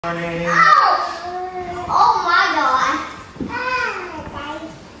Morning. Oh my god.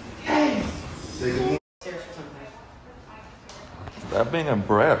 Stop being a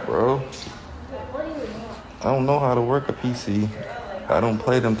brat, bro. What do you want? I don't know how to work a PC. I don't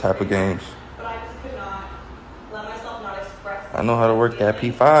play them type of games. I know how to work that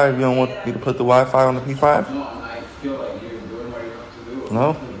P5. You don't want me to put the Wi-Fi on the P5? No, I feel like you're doing what you have to do.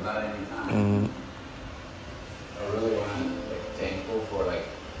 No? Not anytime. I really want to thankful for like.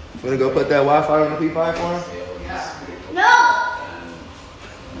 You gonna go put that Wi-Fi on the P5 for him? No!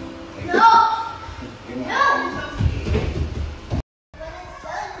 No! No!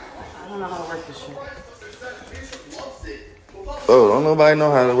 I don't know how to work this shit. Oh, don't nobody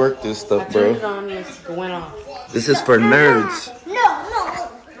know how to work this stuff, I bro. turned it on and it's going off. This is for nerds. No, look.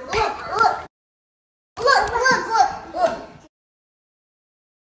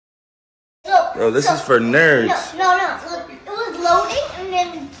 Look. Bro, this is for nerds. No. Look, it was loading and then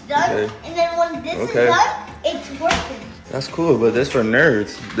it's done. Okay. And then when this Okay. is done, it's working. That's cool, but this for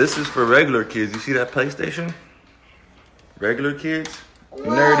nerds. This is for regular kids. You see that PlayStation? Regular kids?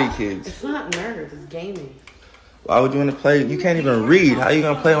 Nerdy kids. It's not nerds, it's gaming. Why would you want to play? You can't even read. How you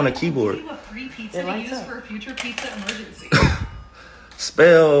gonna play on a keyboard? You have a free pizza to use for a future pizza emergency.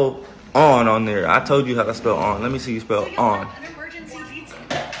 Spell on there. I told you how to spell on. Let me see you spell So you on. want an emergency pizza.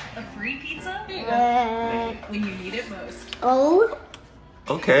 A free pizza? When you need it most. Oh.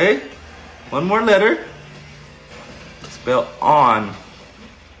 Okay. One more letter. Spell on.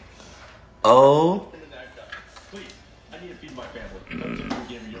 O.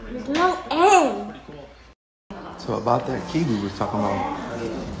 There's no N. So about that key we was talking about.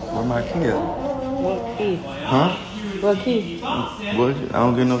 Where my key at? What key? Huh? What key? What? I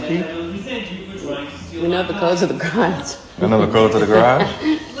don't get no key? We know the codes of the garage. I know the code to the garage.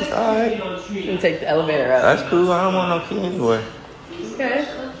 Alright. You can take the elevator up. That's cool. I don't want no key anyway. Okay.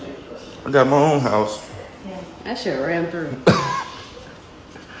 I got my own house. That shit ran through.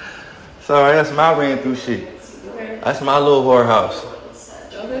 Sorry, that's my ran through shit. That's my little whorehouse.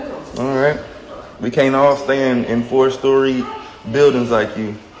 Alright. We can't all stay in 4-story buildings like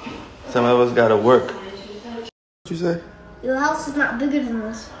you. Some of us gotta work. What you say? Your house is not bigger than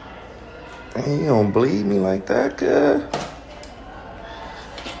this. Hey, you don't believe me like that, cuz.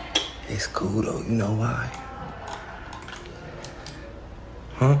 It's cool though, you know why?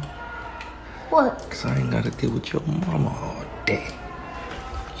 Huh? What? Cause I ain't gotta deal with your mama all day.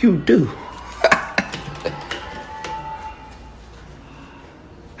 You do.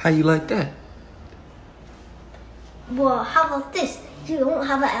 How you like that? Well, how about this? You don't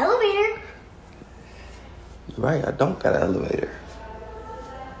have an elevator. You're right, I don't got an elevator.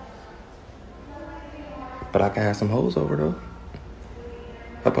 But I can have some hoes over though.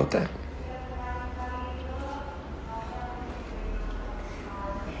 How about that?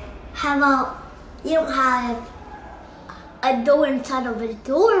 How about you don't have a door inside of a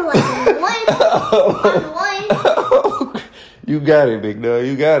door like in one? On one. You got it, big dog.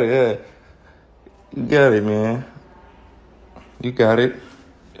 You got it, yeah. You got it, man. You got it.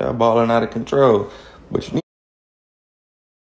 Y'all balling out of control. But you need